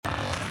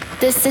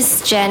This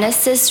is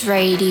Genesis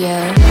Radio.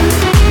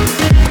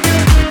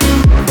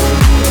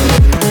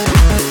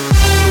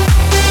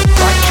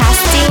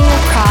 Broadcasting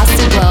across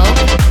the globe.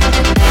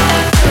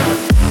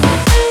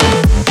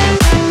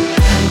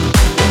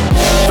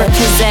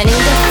 Representing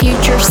the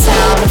future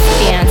sound of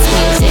dance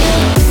music.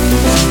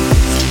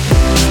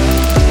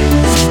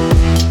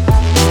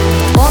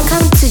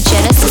 Welcome to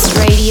Genesis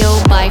Radio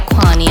by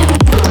Quanium.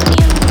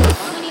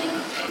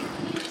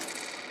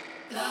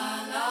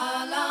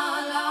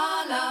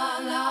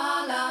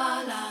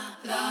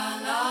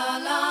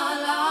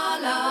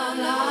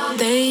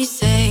 They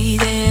say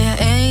there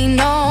ain't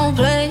no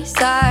place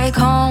like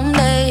home.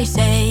 They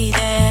say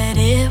that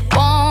it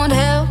won't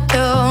help you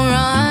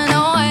run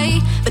away,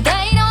 but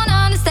they don't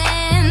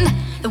understand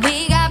that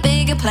we got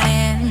bigger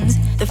plans.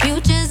 The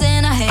future's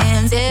in our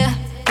hands, yeah.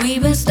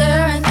 We've been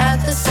staring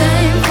at the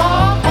same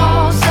four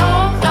walls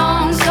so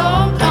long,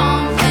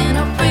 and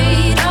our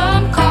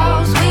freedom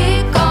calls.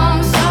 We've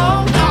gone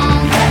so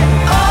long.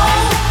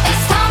 Oh,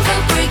 it's time for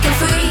breaking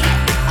free.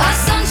 Our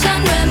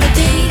sunshine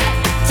remedy.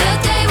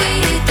 Today we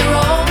hit the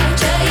road,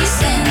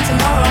 chasing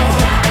tomorrow.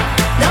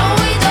 No,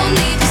 we don't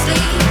need to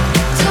sleep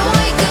to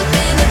wake up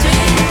in a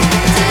dream.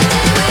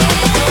 Today we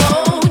hit the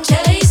road,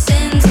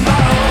 chasing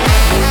tomorrow.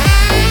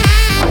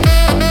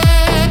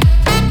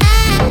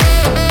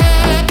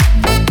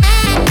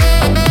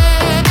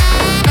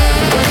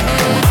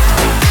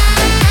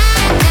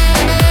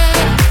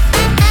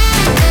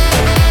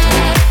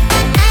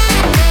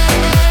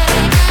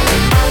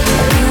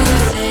 You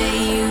say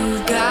you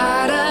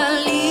gotta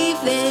leave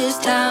this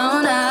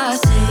town. I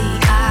say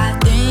I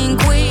think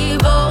we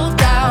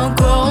both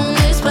outgrown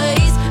this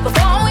place.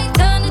 Before we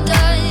turn to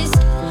dust,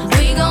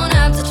 we gon'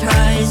 have to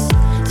trust.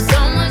 There's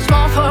so much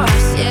more for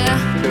us, yeah.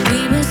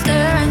 We've been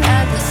staring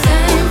at the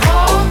same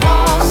four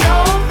walls so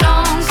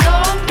long,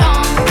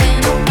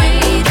 and our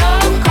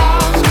freedom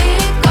calls.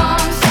 We've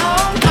gone so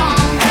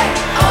long.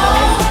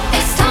 Oh,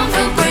 it's time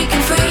for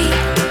breaking free.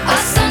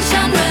 Our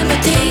sunshine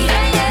remedy.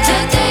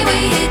 Today we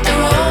hit the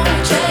road,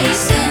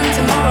 chasing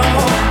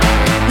tomorrow.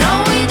 No,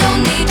 we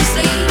don't need to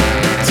sleep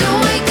to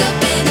wake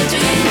up in a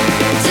dream.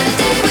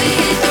 Today we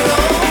hit the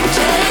road,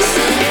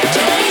 chasing. Come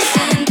on.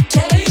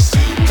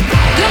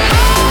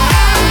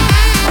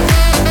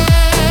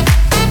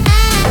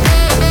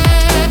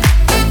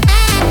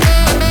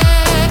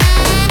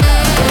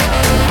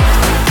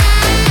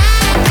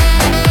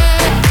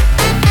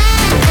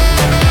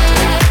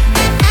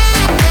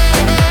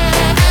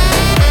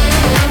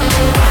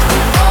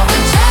 Oh,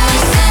 we're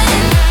chasing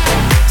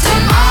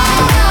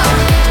tomorrow.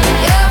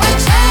 Yeah, we're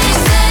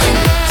chasing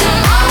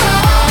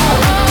tomorrow.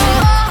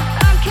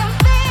 I can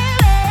feel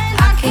it.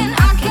 I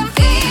can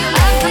feel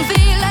it.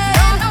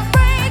 Gonna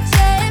reach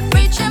it,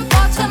 reaching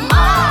for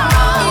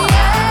tomorrow.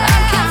 Yeah, I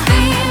can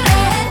feel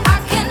it. I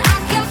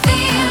can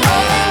feel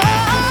it.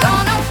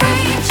 Gonna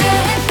reach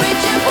it,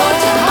 reaching for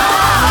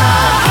tomorrow.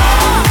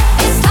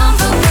 It's time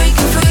for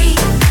breaking free.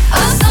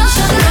 A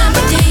sunshine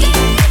remedy.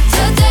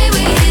 Today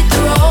we hit the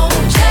road,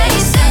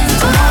 chasing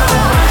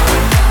tomorrow.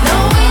 No,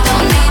 we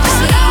don't need to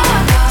sleep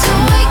to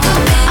wake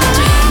up in a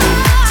dream.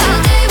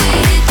 Today we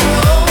hit the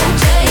road,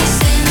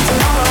 chasing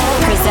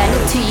tomorrow.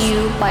 Presented to you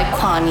by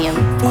Quanium.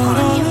 But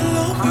all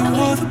along we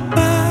were the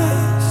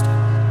best.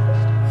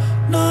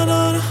 No,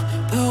 that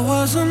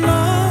wasn't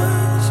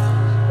us.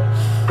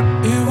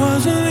 It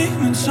wasn't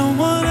even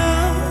someone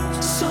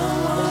else.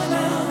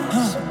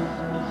 Huh.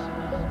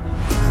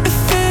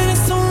 If it is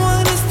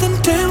someone else, then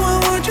damn, why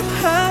would you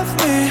have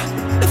me?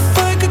 If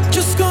I could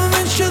just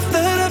convince you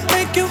that I'd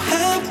make you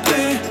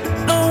happy.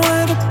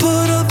 Nowhere to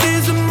put all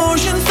these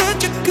emotions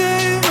that you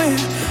gave me.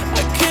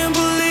 I can't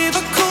believe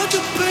I called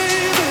you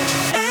baby.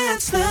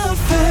 It's not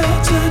fair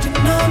to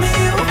deny me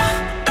you.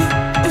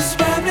 You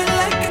spread me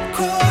like a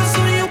cross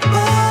on your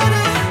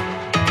body.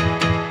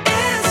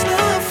 It's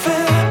not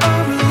fair, I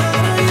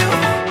relied on you.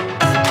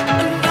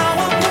 And now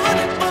I want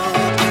it all,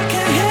 I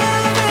can't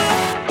have it.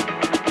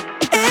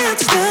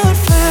 It's not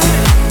fair.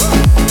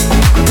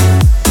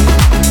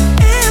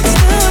 It's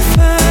not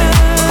fair.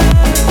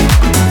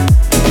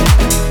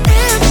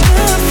 It's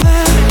not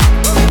fair.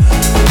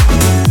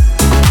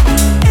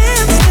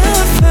 It's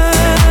not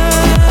fair.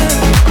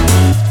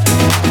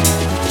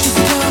 Just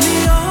cut me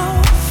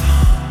off.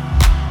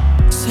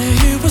 Say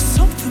it was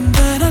something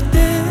that I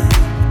did.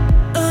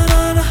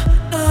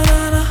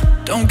 Na.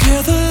 Don't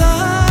care the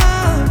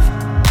love.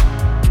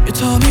 You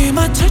told me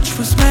my touch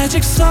was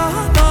magic, so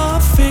I'll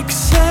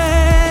fix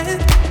it.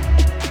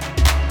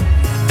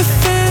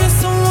 If it is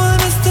someone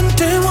else, then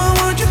damn, why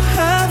would you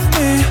have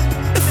me?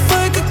 If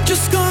I could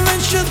just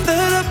convince you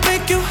that I'd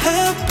make you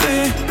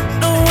happy.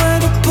 Nowhere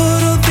to put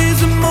all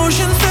these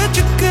emotions that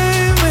you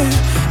gave me.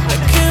 I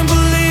can't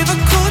believe I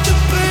called you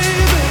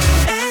baby.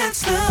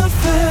 It's not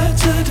fair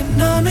to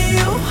deny me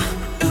you.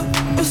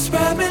 You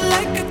spread me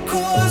like a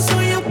cross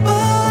on your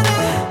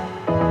body.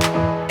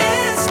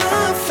 It's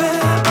not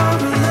fair, I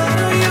relied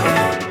on you.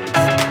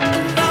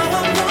 And now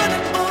I want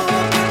it all,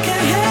 I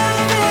can't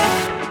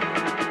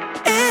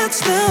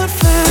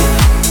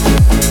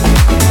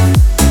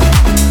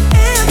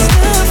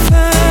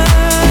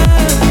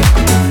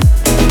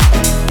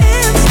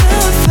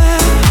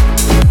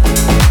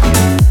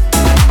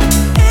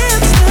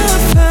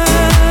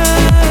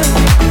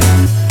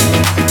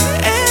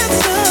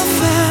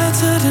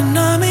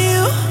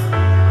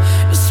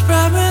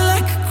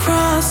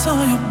eyes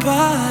on your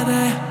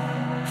body.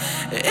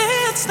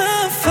 It's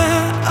not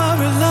fair, I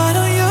relied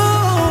on you.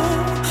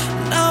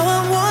 Now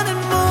I'm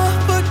wanting more,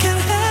 but can't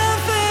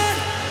have it.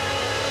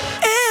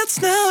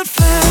 It's not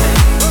fair.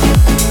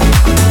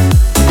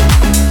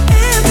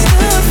 It's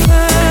not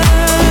fair.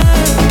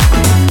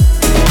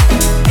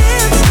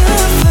 It's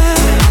not fair.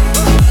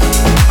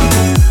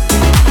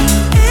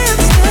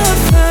 It's not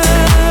fair.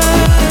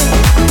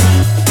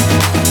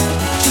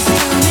 Just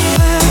tell me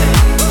fair.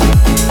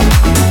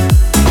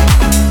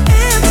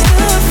 It's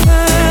not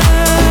fair.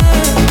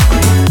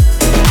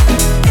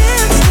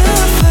 It's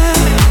not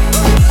fair.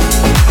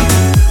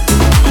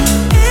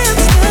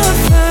 It's not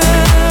fair.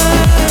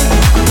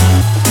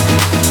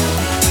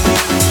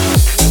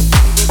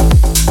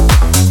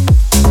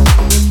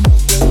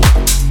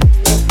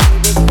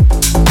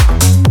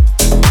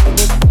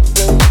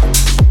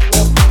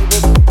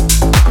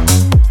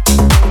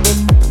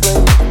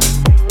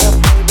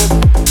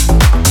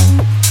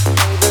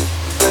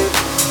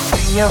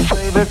 Bring your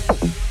flavor,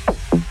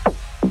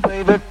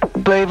 flavor,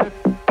 flavor.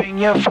 Bring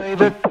your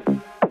flavor,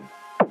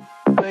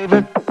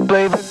 flavor,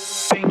 flavor.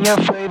 Bring your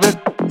flavor,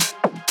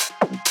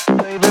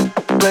 flavor,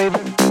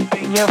 flavor.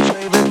 Bring your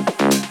flavor,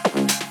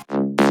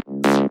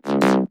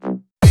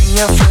 bring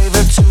your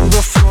flavor to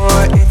the floor.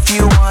 If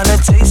you wanna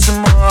taste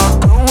some more,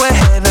 go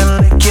ahead and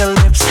lick your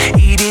lips.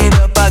 Eat it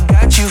up, I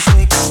got you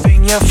fixed.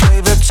 Bring your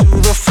flavor to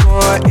the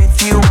floor.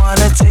 If you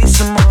wanna taste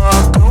some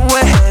more, go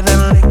ahead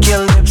and lick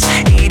your lips.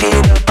 Eat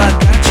it up, I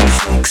got you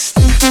fixed.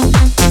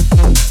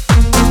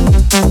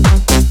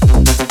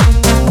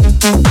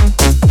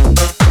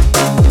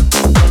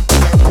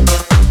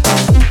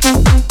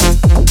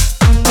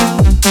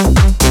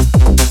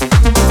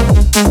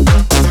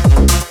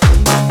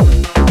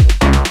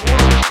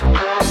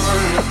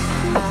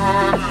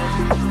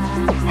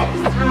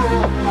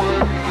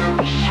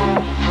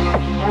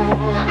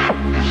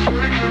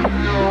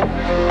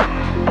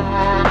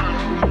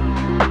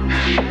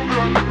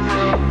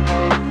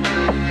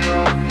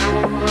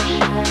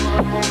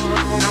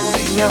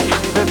 Bring your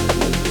flavor,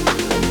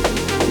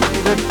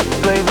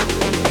 flavor, flavor.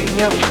 Bring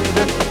your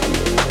flavor,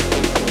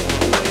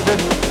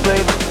 flavor,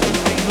 flavor.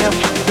 Bring your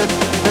flavor,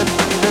 flavor,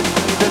 flavor,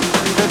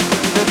 flavor,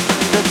 flavor,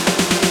 flavor.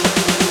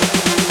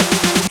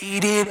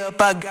 Eat it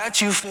up, I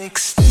got you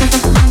fixed.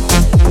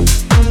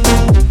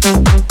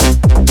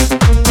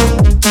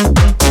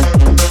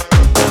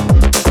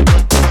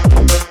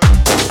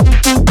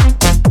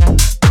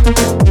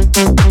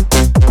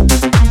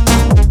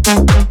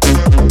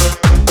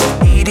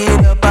 Eat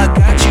it up, I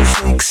got you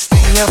fixed.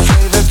 Bring your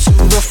flavor to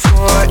the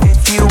floor.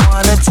 If you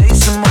wanna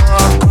taste some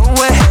more, go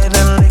ahead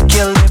and lick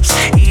your lips.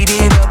 Eat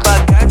it up, I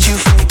got you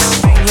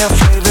fixed. Bring your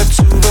flavor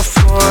to the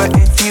floor.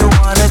 If you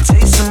wanna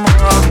taste some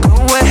more, go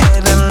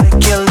ahead and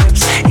lick your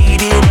lips.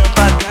 Eat it up, I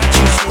got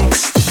you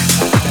fixed.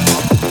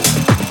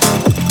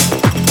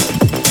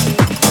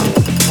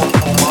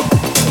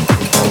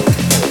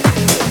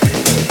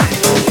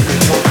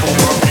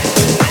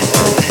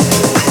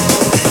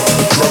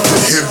 Drop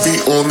it heavy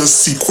on the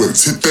sequence.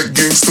 Hit that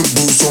gangsta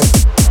booze on.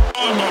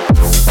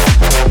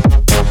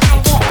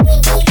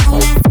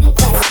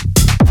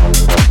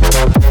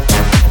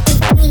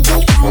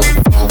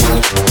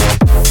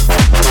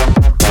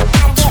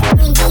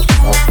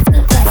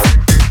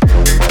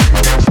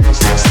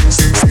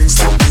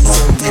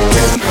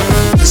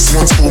 This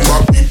one's for my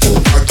people.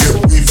 I get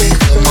wavy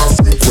on my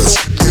frequency.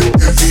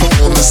 Get heavy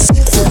on the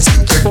sequence.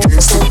 Hit that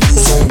gangsta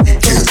booze on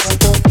weekends.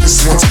 This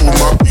one's for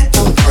my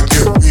people. I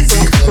get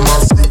wavy on my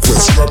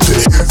frequency. Drop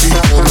it heavy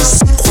on the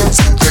sequence.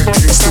 Hit that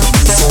gangsta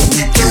booze on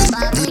weekends.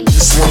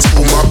 This one's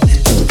for my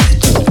people.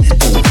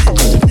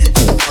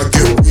 I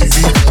get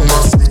wavy on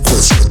my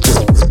frequency. Drop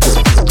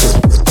it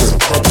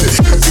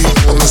heavy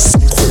on the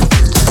sequence.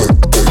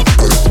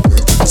 Hit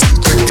that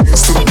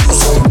gangsta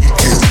booze on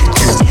weekends.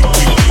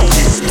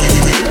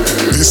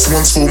 This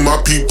one's for my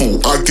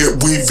people. I get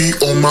wavy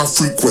on my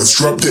frequency.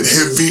 Drop it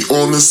heavy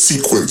on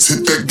the sequence. Hit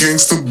that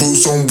gangsta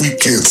booze on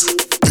weekends.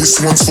 This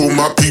one's for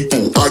my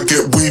people. I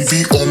get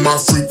wavy on my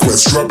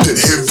frequency. Drop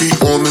it heavy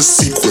on the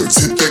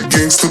sequence. Hit that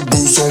gangsta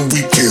booze on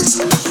weekends.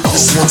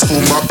 This one's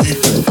for my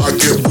people. I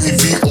get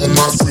wavy on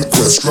my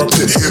frequency. Drop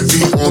it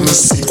heavy on the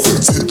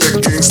sequence. Hit that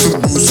gangsta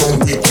booze on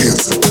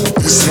weekends.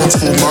 This one's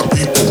for my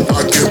people.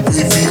 I get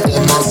wavy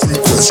on my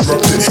frequency.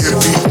 Drop it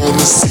heavy on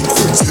the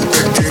sequence. Hit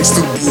that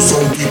gangsta booze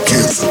on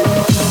weekends.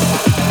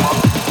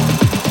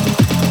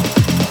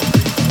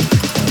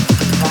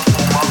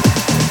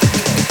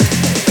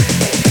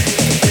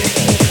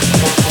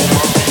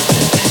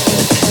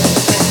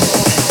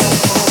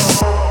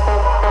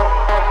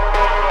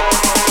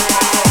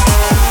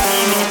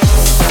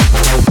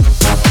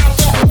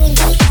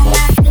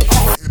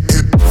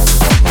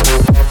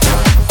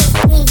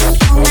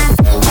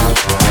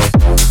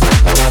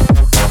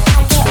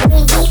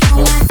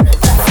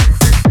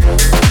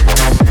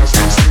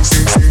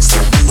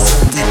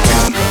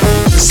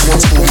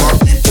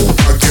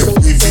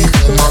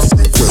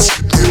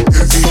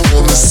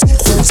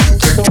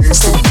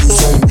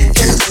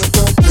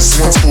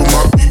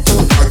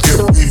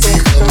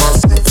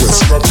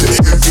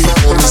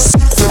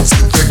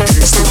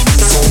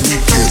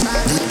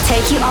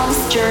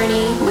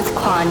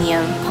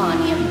 Quanium.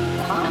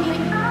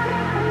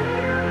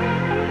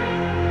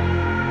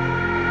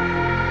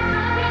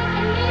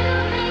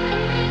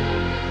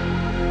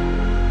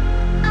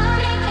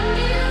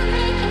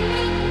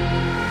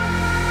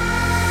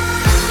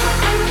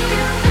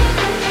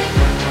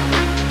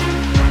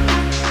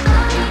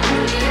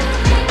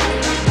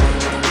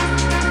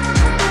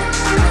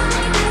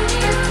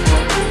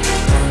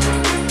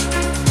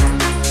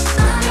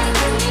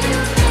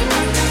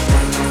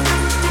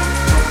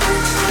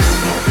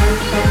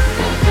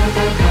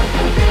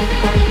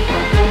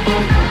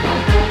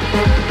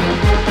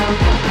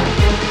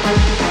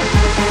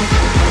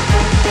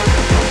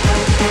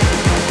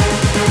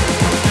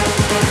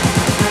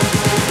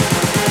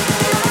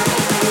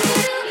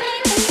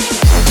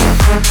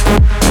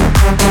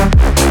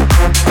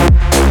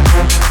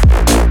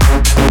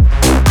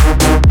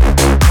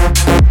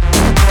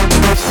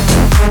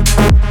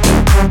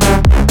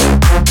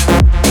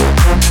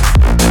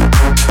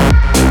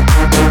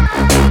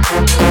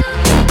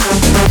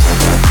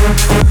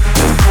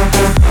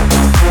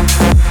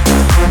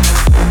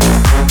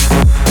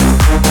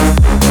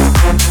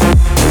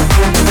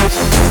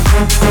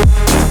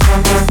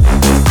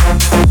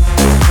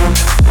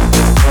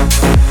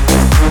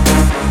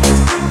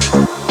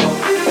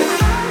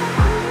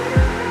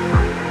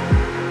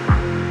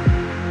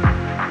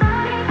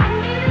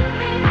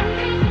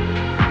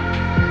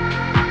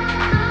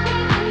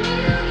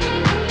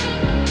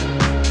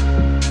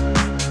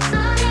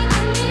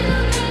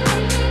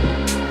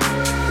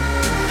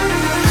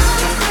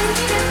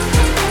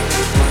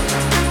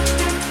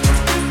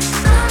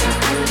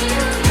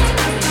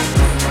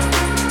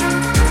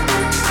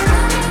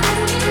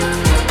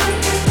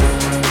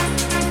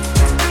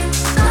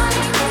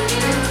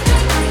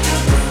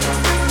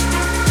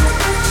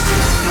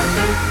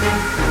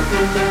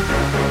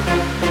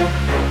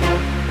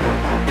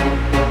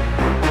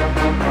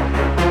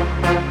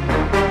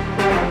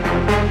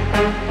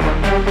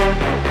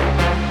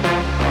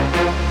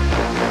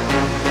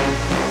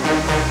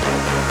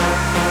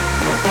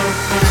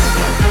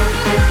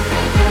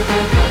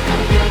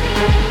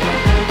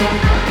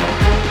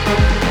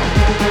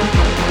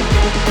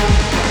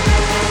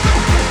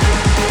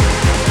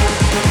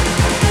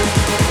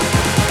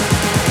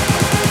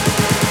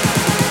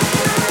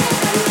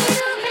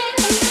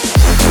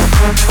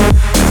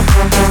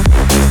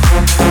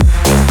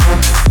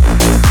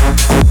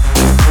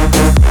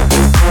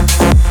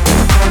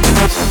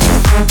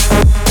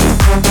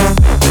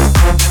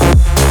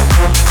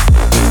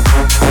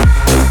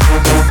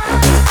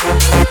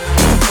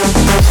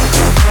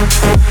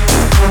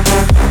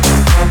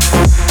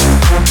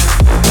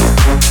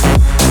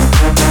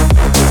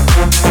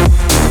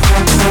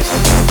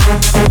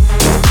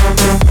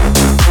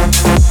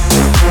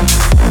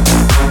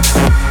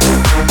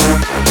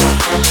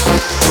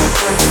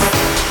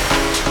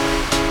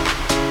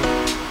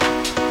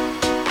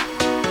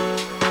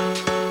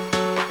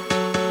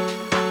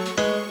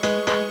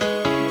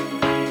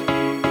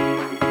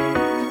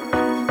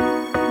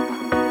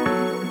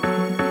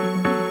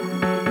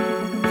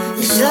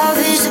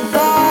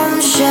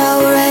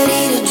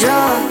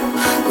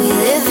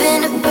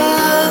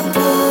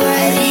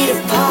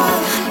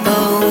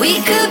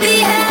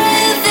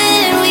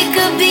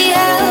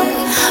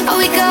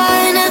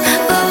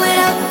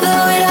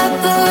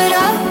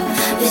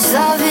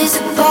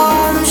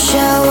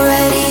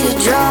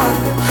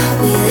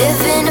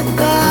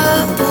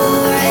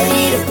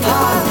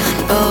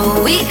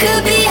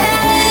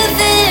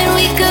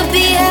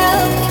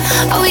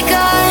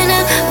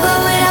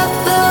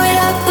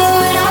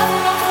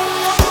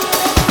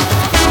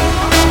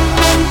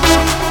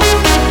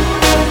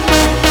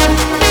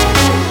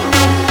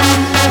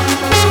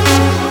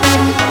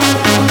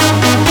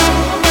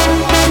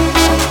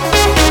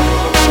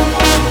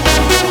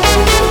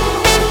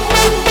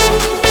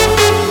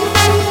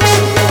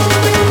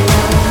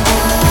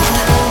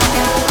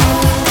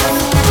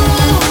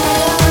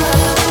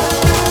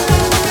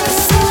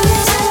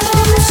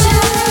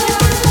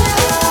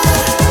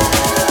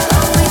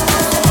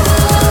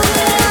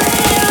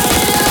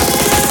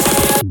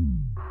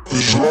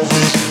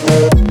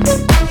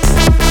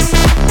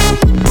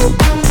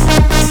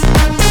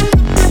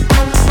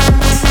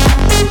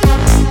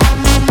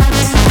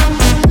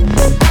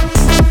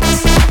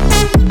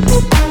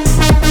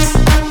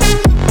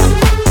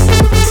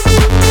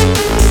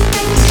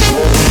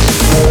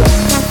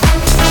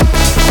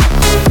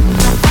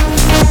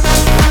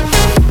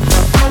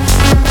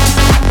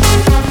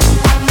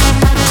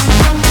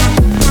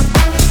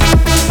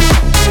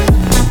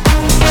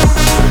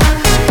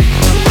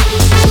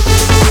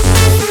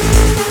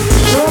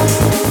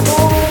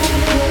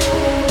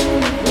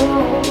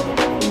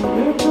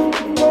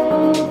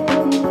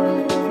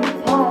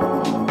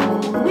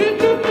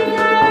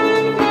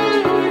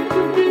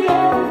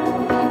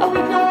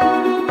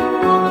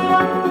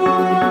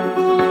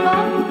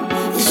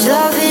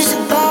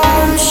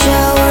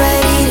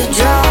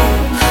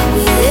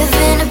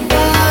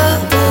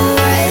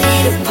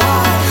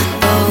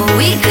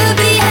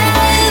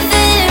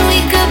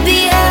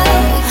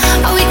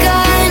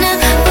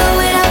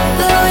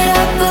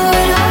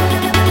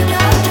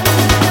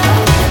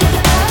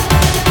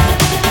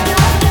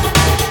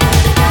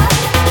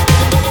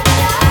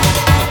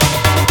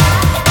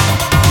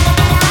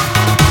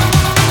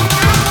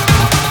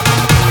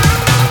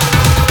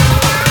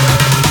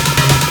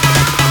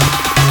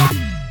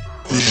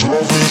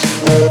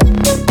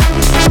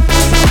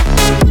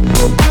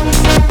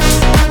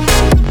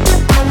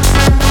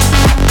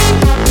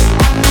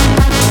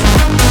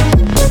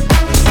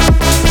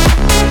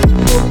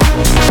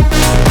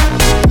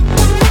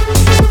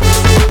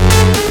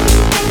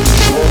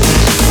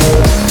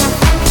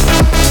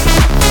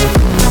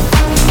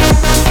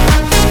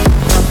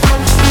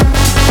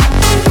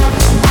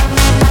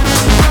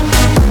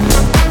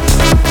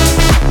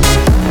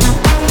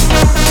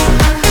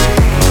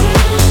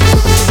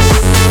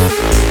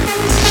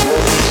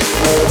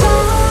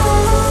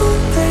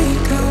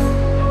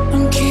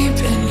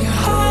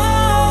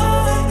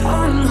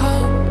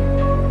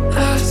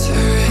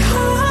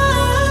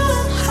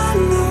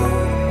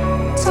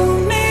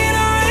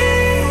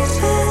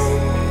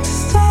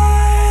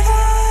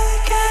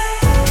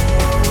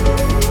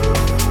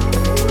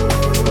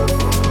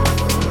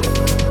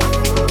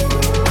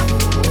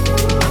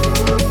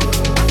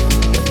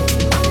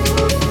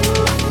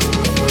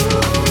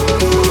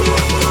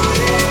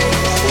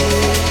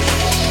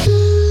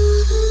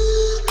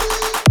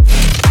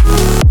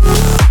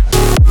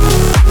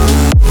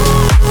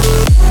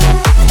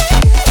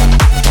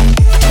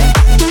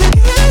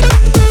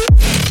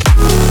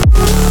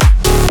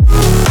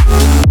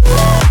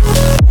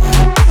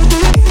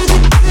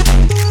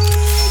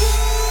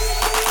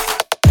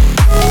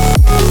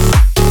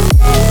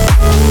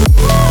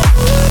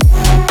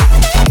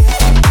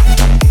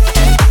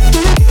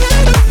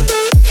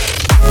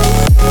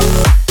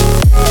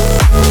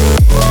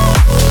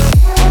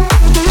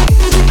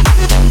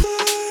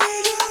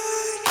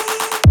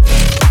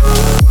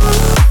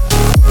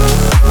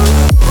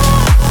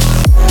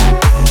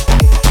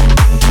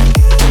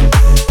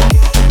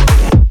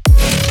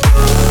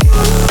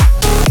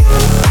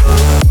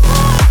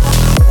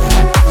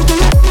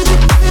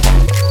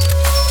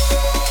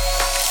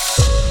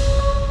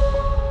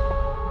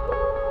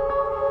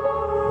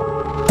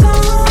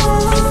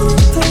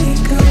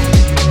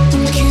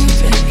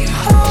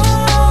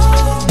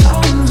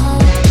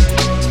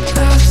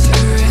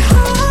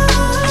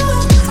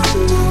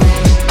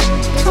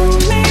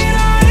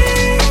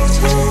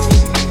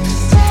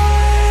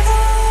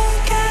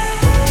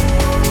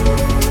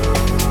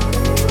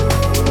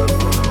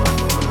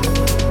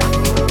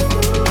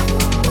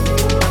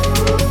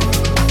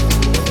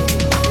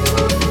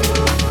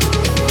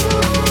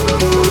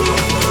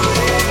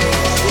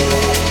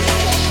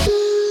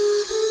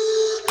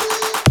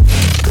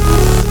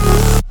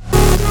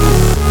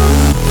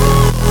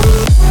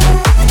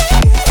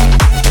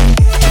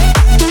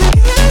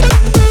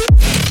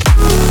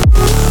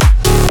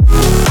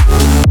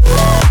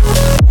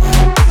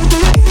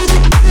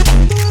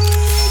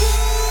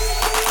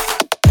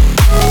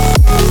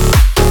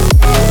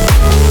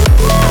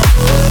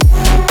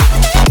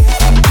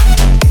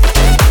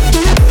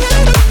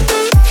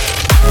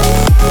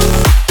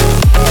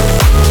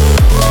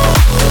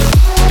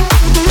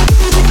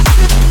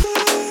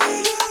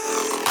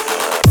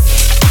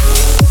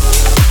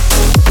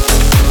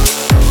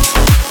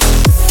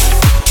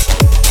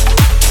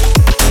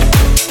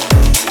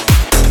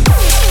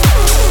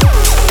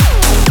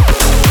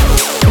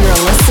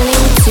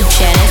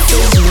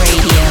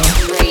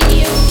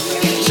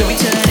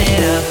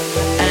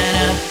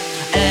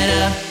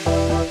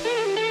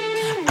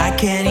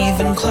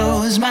 even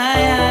close my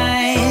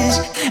eyes,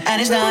 and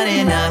it's not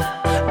enough,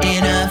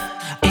 enough,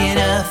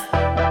 enough.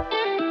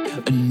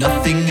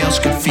 Nothing else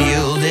could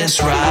feel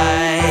this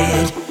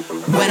right.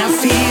 When I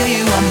feel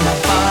you on my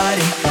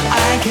body,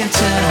 I can't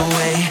turn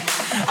away.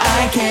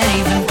 I can't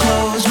even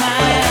close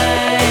my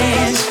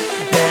eyes.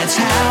 That's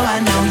how I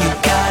know you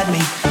got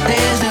me.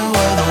 There's no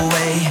other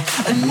way.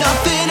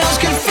 Nothing else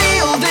can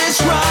feel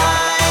this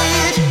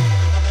right.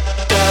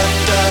 Da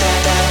da da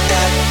da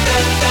da da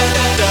da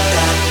da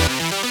da.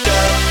 Da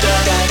da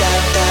da da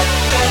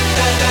da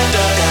da da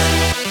da da.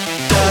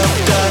 Da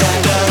da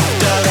da da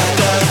da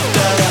da da da.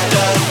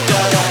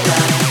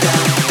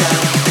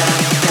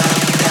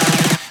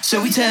 So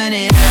we turn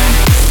it.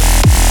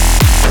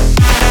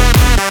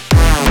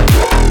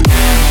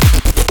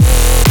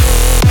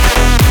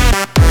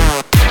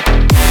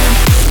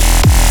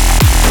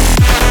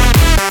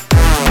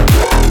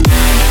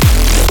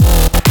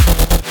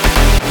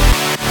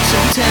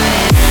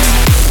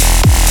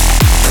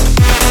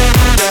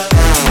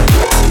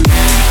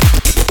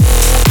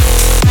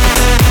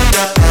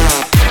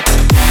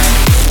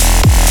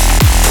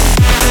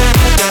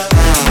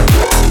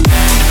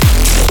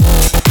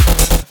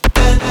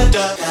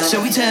 So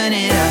we turn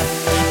it up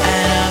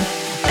and up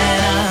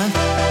and up.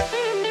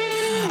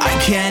 I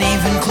can't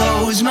even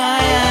close my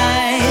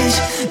eyes.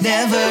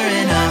 Never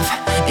enough,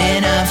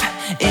 enough,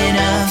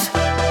 enough.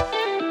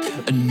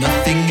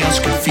 Nothing else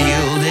could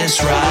feel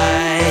this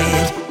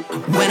right.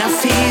 When I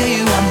feel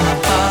you on my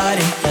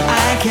body,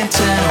 I can't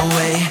turn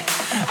away.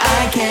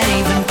 I can't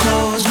even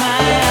close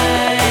my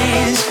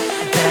eyes.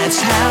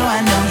 That's how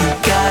I know you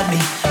got me.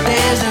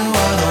 There's no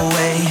other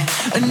way.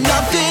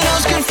 Nothing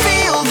else can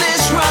feel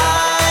this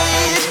right.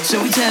 So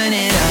we turn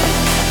it up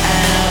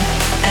and up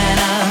and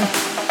up.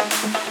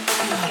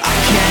 I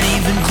can't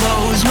even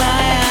close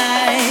my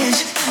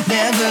eyes.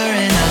 Never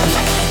enough,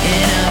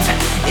 enough,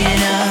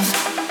 enough.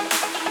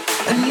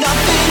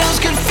 Nothing else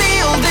can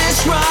feel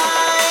this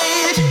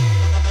right.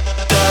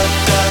 Da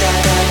da da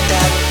da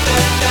da da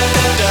da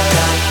da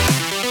da.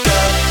 Da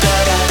da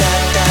da da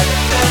da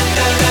da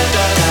da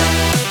da da.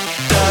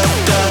 Da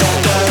da da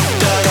da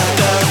da da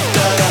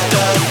da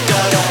da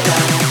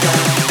da.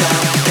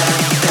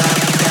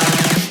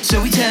 So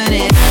we turn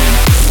it.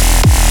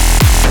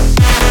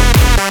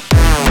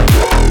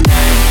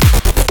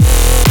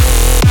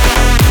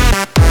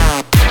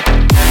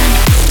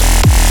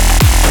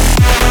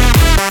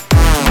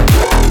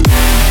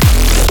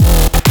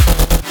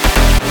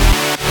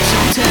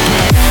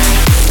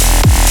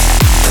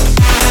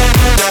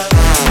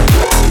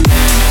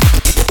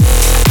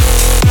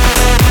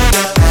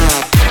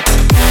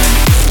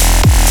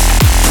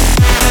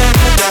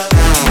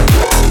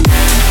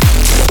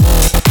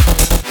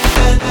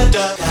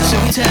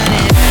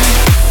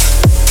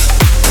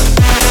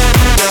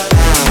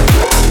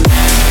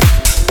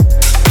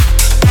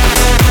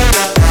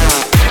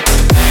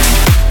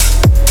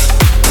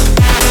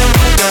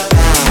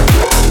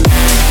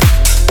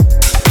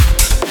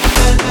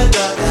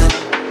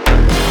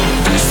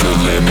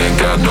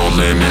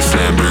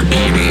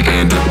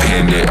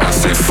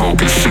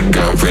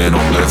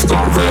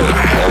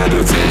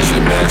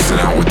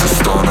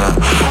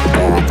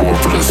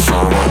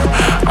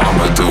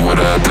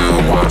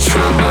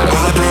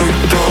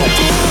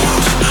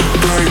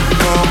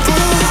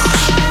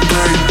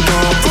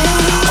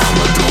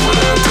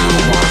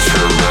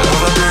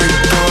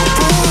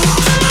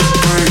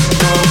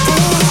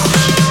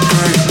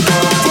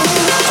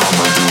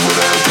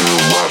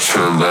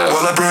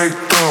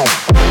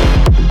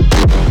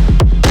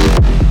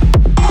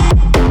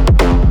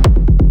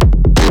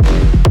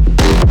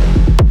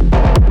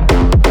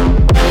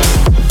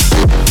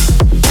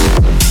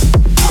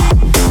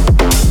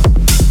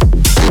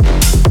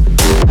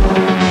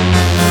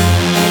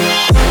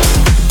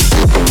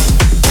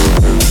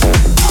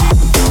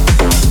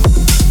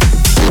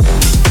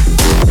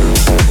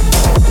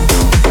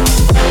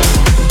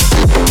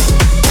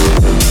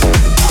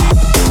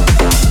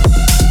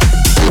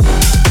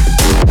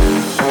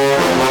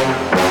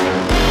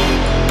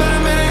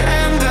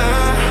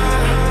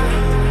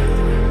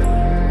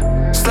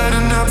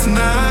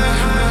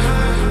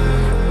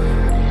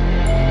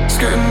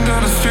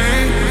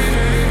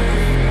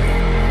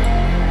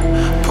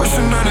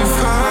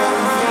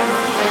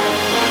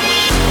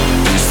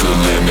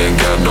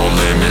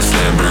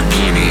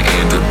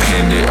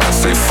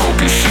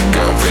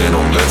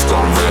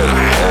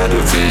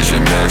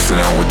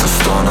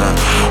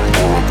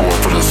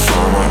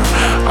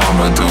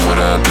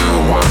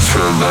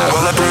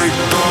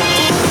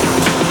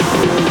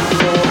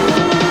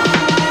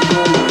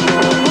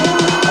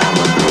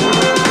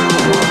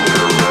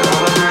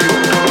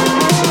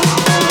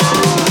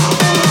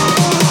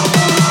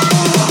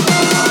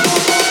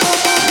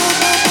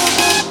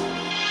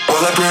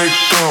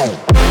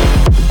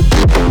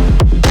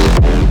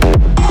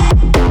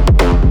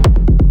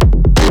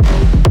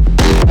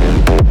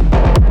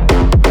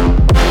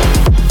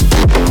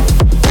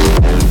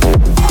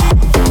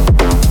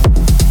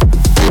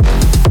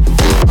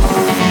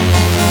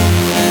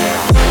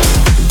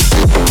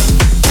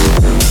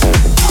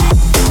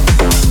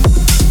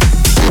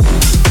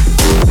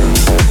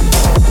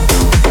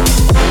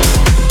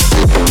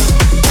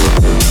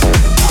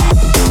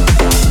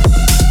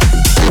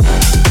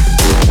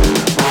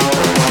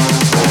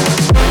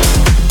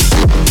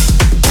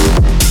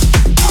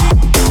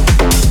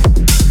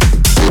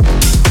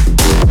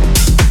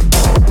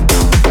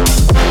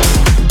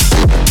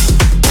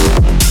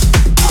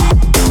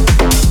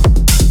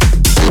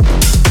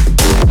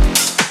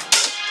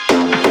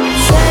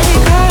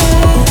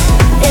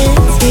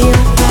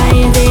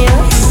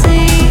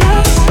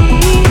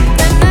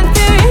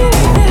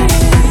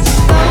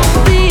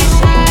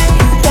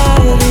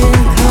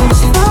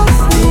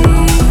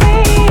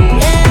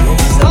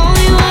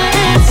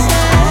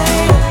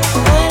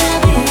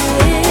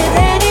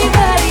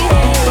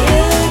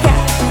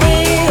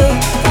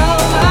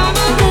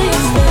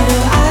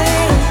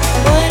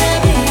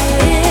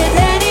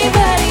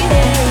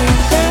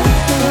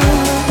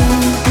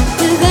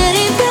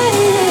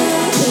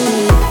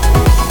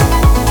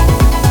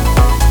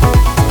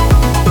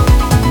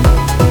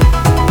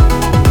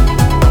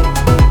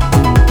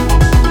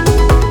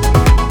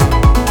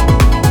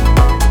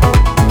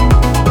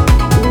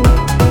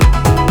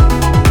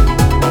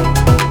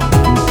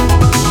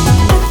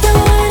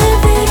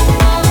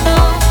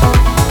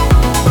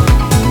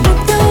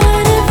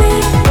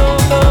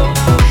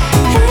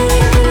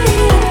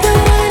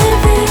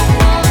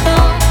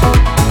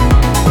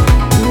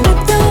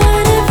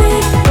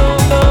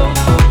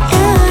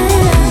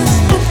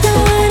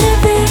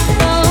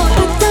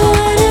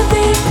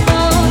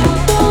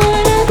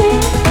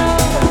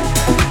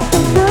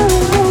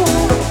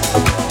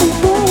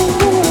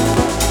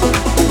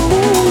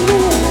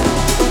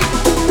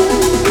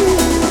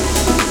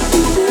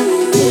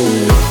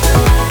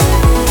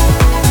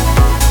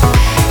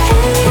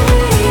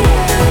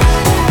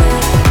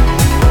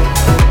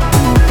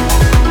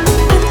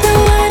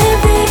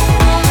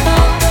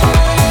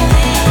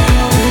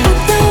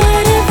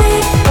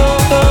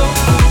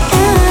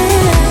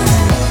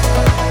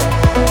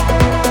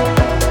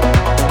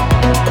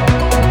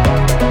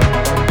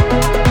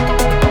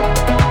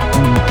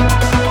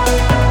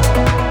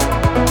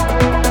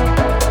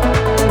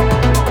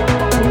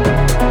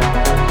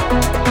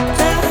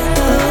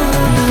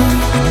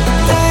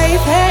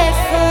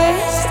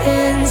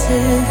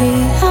 easily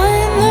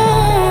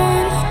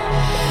unknown.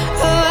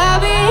 Oh, I'll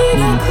be in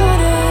a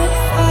corner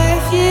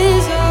 5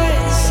 years old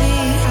to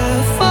see how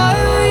far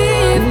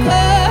we've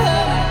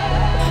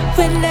come.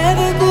 We're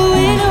never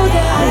going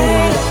older. I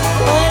don't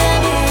wanna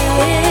be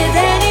with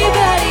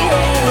anybody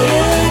that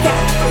you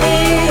got me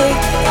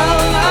hooked.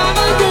 Oh, I'm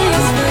a good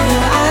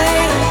spell. I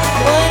don't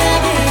wanna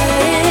be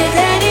with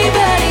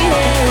anybody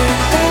that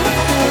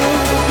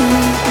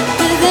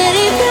with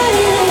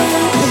anybody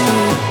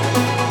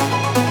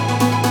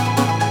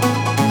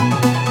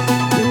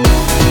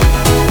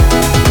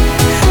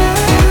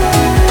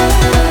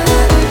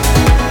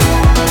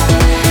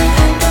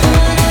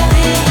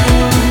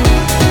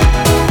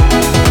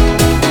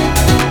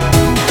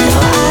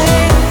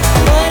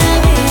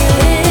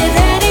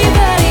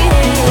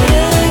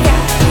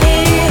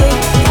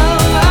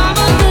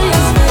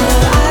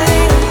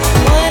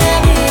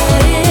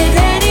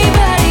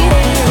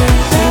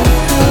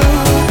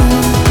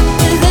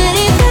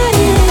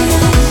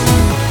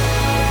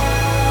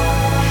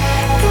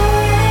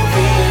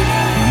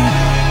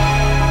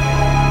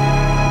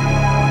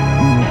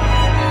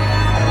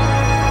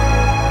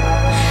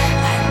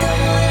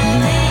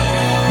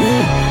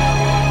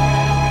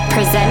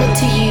Presented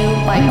to you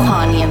by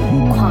Quanium.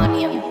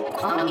 Quanium.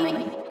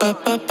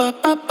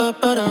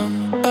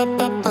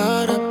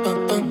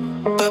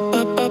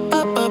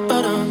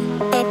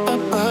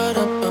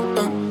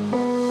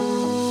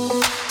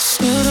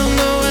 Still don't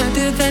know I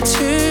did that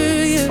to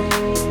you.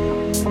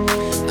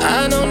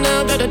 I know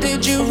now that I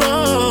did you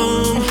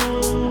wrong.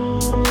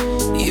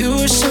 You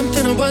were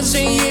something I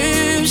wasn't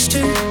used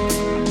to.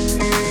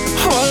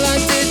 All I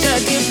did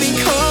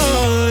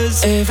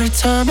because every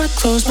time I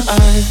close my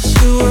eyes,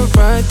 you were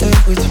right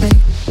there with me.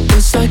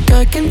 It's like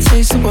I can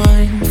taste the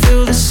wine,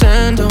 feel the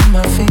sand on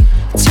my feet.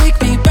 Take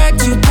me back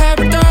to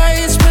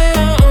paradise, play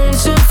our own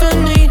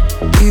symphony.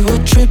 We were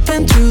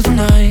tripping through the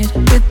night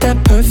with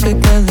that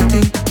perfect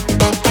melody.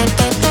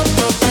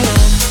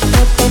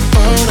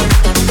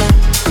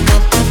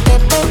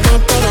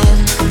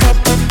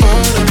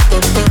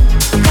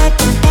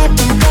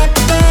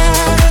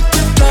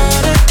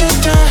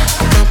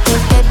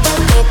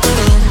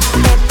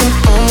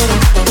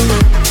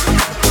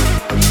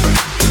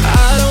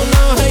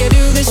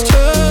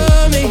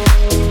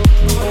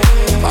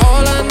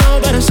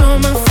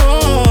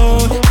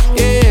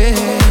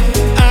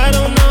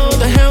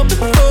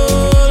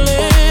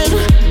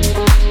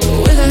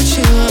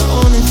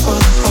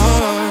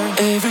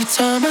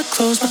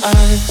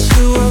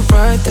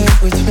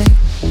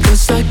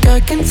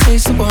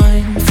 Taste the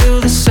wine, feel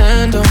the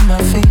sand on my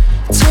feet.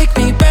 Take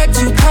me back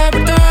to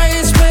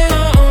paradise, play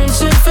our own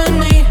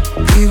symphony.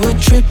 We were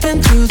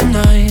tripping through the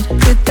night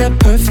with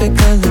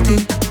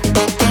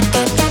that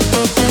perfect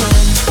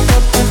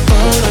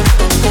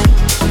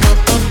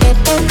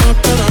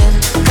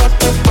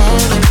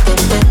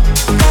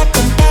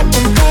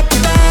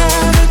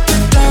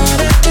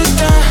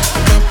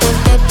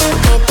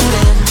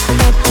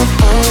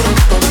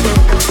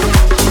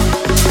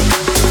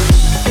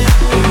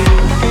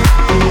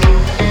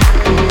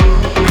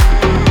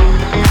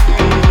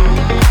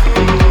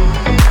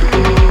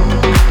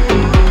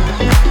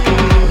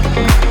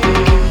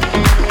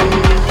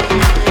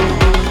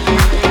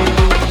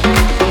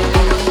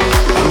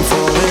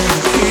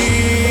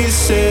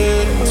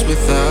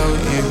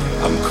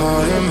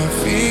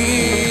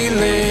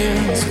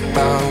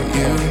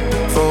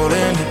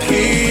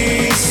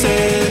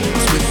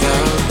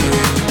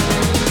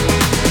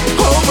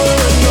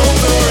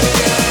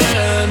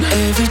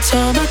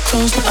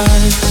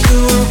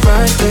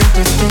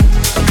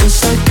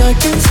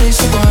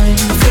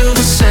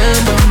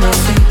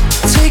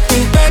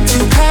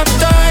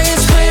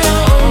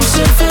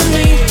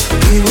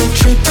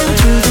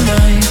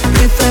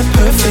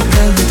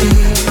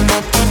melody.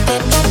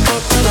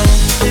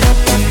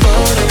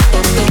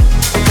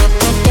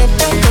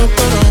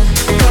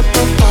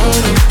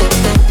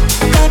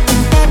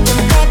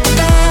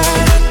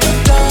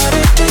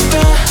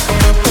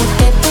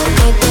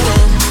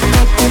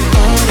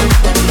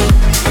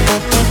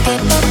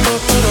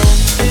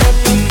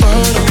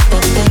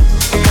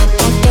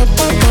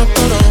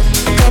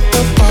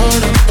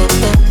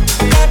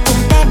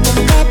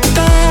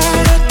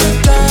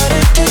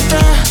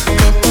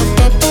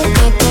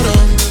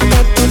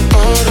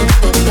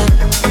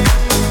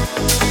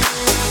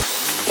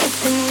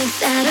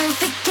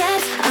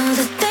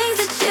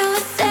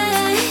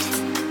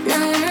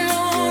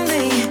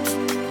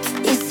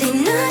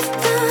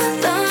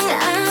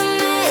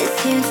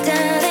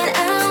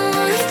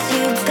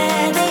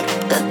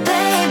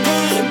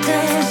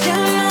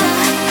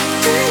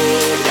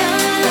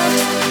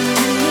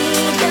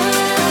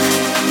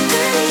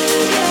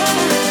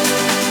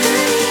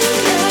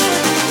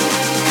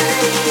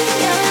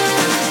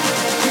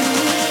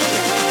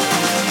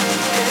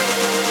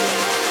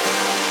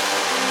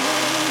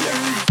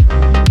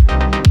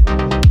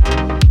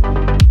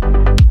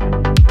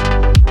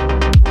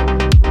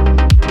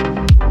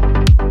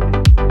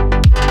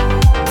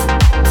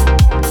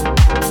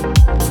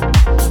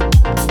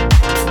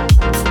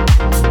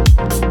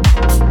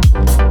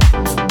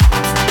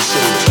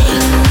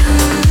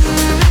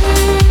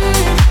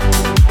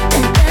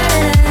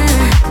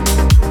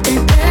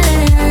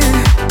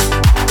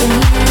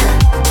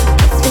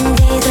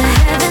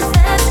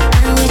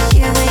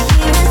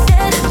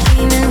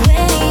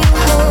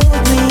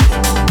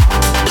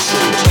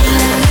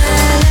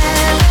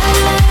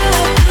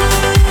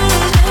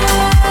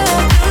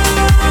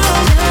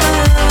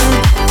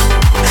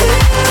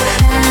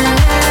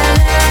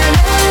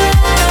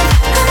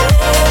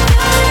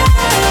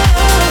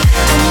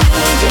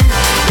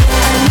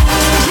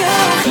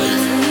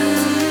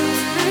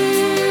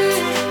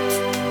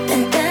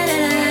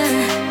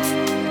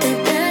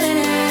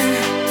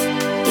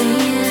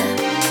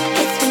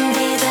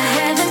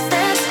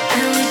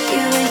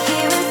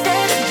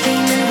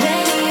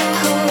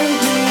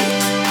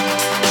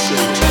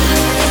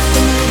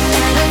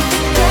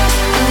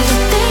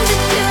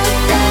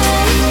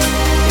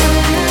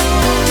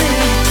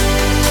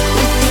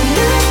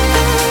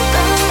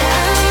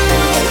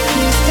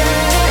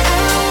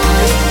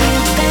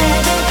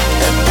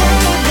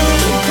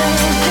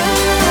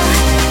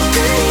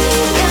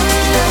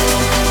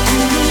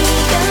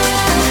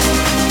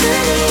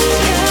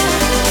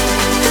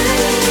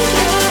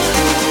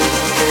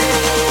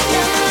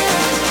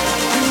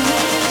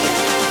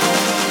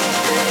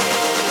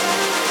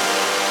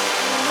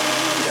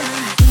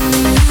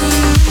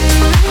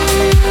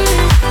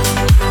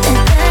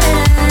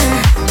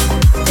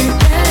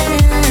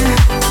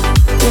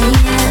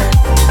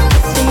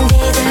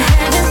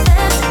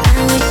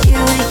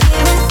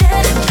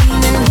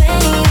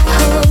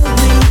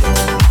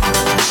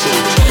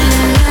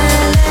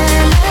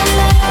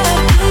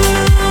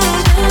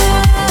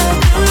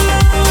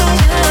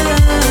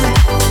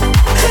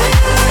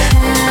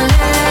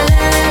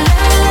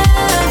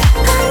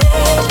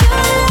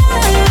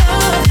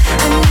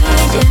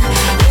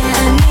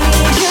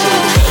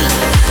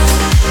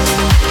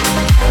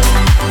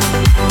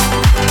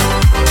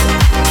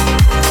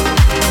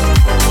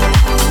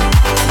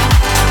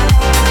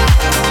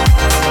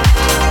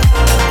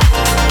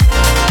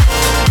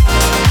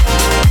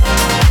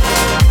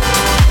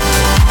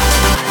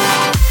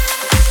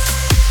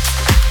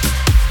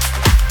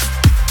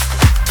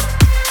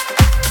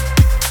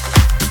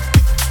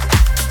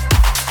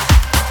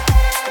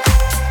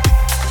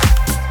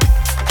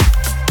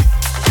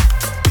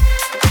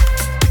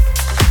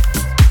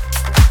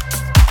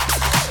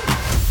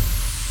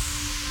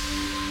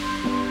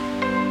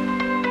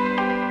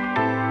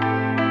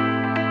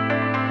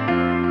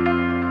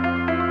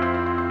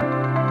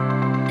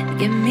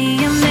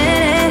 me a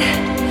minute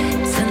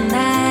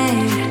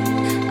tonight.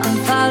 I'm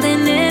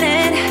falling in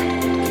it,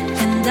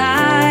 and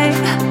I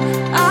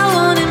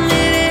won't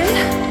admit it,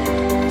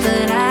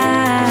 but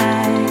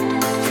I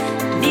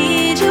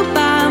need you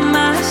by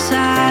my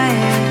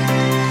side.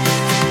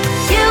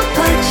 You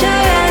put your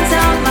hands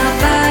on my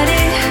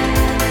body.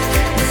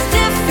 It's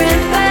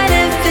different, but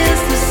it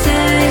feels the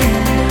same.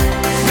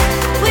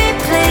 We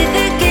play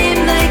the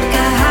game like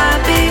a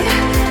hobby.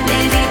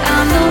 Maybe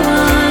I'm the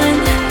one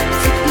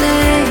to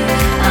blame.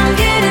 I'm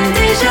getting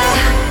deja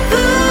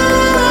vu.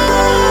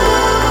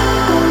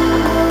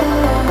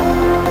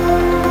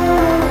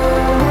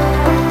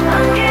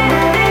 I'm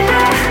getting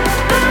deja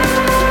vu.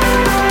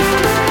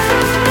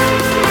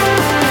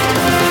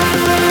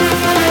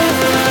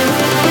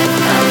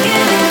 I'm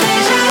getting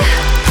deja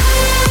vu.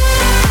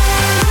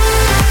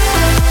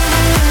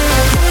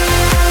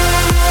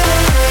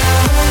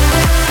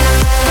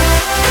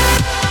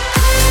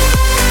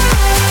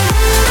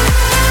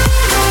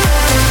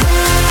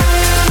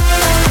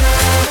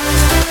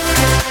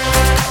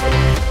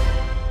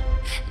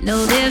 No,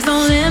 there's no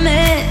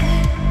limit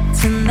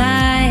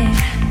tonight.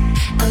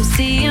 I'm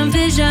seeing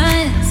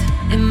visions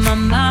in my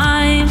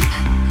mind.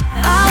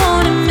 I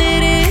won't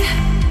admit it,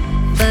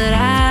 but I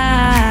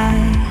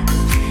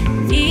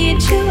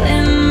need you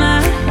in my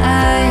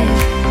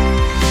life.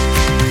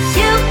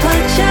 You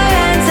put your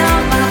hands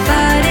on my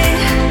body.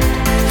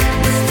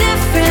 It's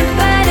different,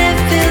 but it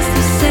feels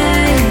the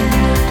same.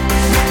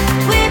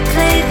 We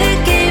play the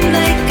game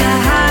like a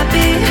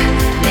hobby.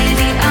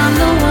 Maybe I'm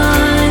the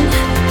one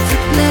to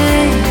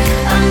blame.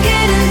 I'm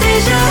getting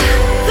deja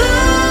vu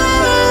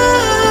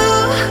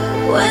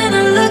when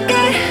I look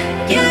at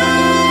you.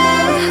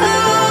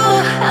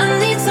 I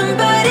need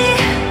somebody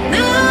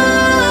new,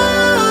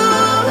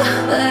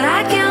 but I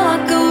can't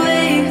walk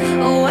away.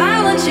 Oh, I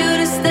want you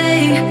to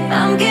stay.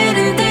 I'm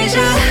getting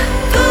deja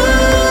vu.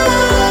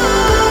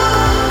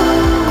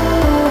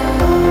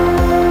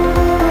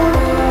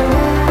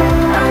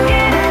 I'm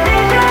getting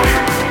deja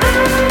vu.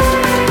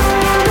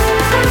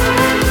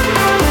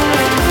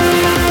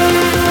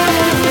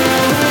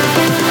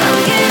 I'm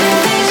getting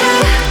deja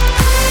vu.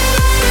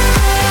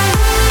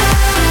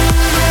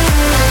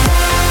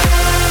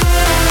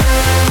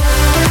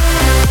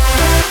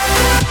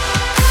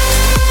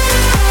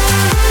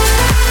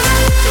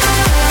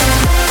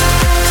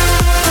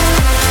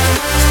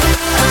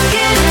 I'm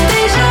getting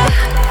deja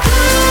vu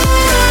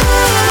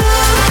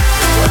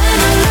when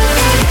I look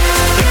at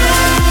you.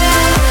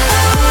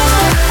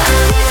 I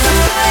need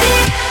somebody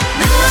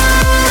new, but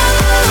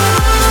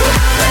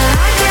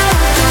I can't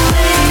walk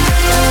away. Oh,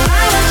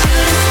 I want you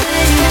to stay.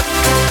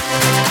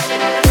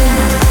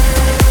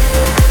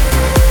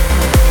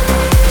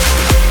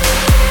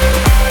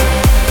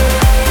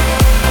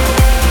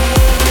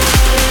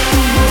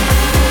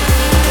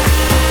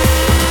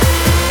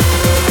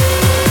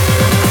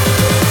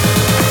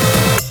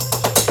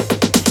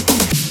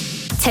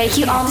 Take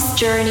you on this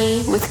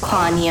journey with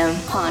Quanium.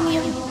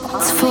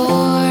 It's 4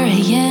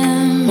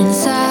 a.m.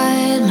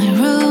 inside my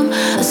room.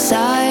 A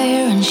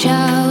siren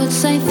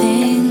shouts, I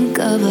think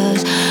of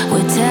us.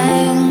 We're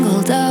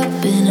tangled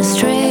up in a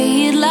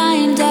straight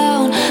line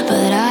down,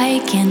 but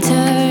I can't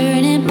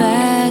turn it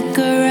back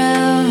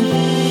around.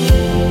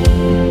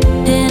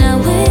 And I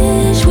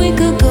wish we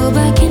could go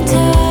back in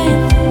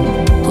time.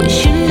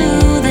 Wish you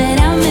knew that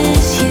I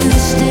miss you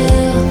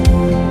still.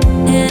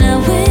 And I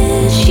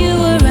wish you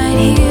were right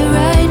here,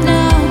 right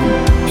now.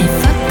 If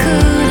I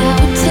could, I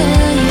would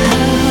tell you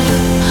how.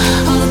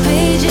 All the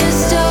pages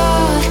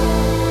start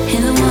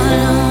in the one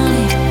and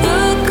only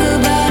book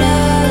about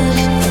us.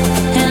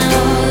 And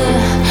all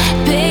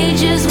the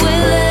pages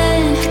will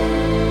end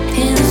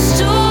in the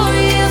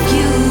story of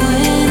you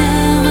and I.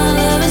 My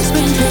love is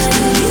printed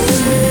to you.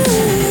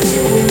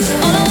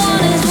 All I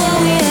want is what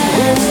we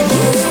had.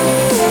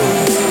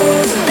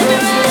 Let me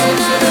write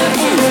another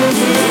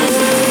ending.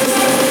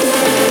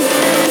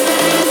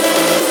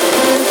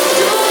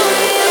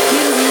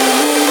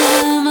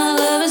 My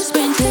love is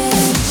printed.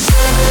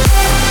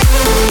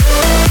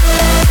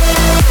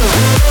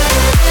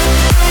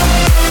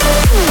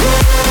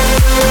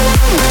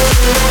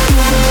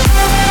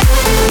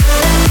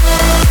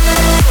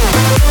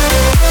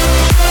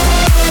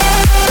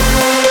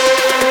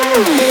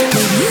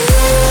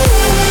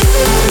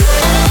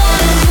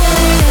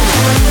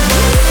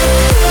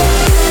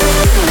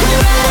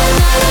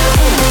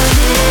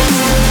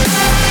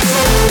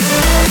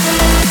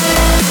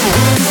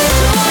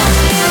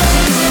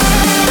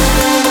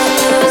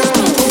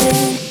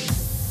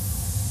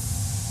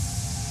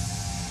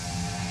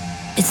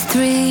 It's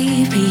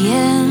 3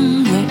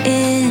 p.m. We're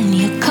in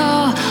your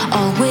car,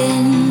 all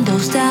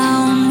windows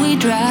down. We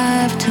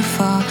drive too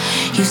far.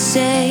 You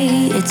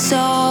say it's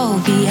all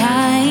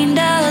behind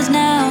us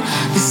now,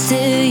 but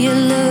still you're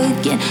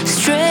looking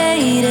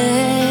straight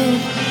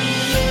ahead.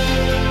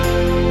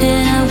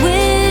 And I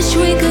wish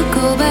we could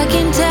go back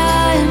in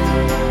time.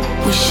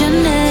 Wish I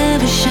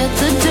never shut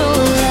the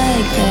door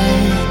like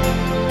that.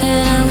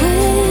 And I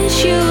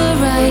wish you were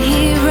right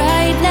here,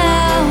 right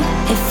now.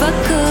 If I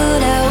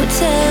could, I would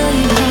tell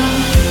you how.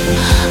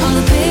 All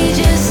the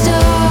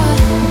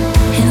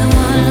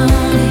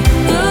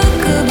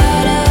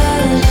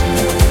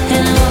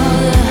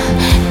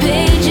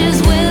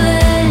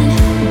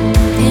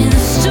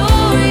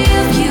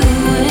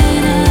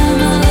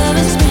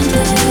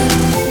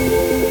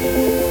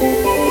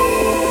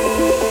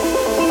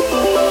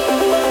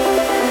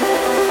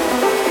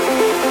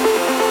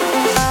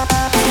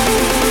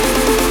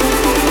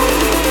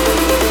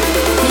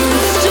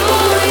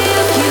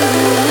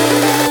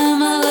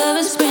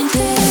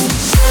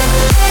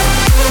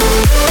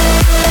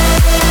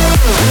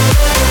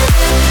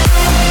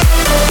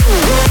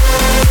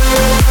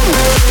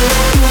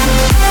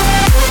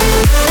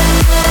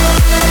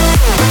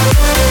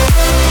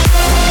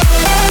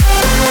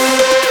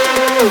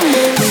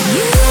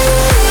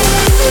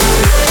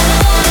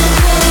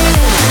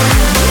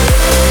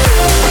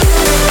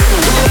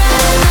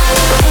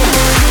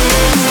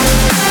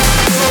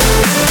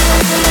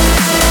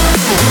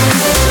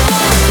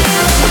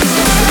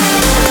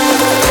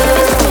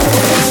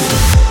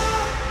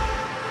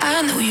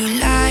know you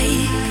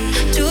lie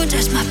to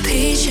test my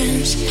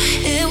patience.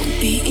 It would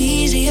be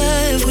easier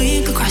if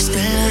we could cross the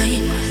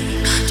line.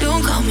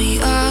 Don't call me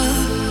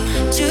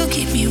up to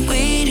keep me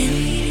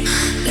waiting.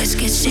 Let's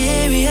get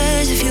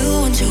serious if you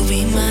want to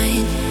be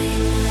mine.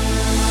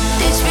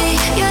 Teach me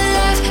your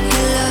love,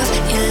 your love,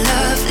 your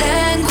love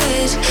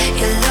language,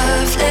 your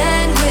love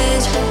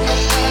language.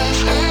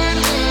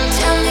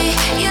 Tell me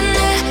you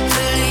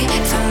never leave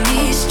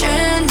me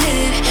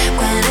stranded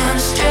when I'm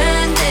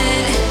stranded.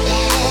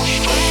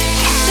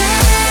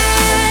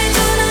 I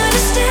don't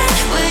understand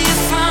where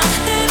you're from,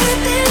 never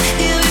been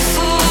here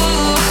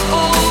before.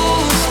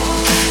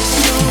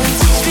 So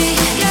teach me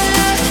your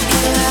love,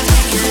 your love,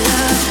 your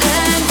love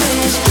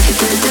language,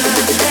 your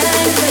love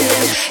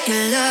language,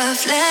 your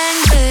love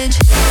language.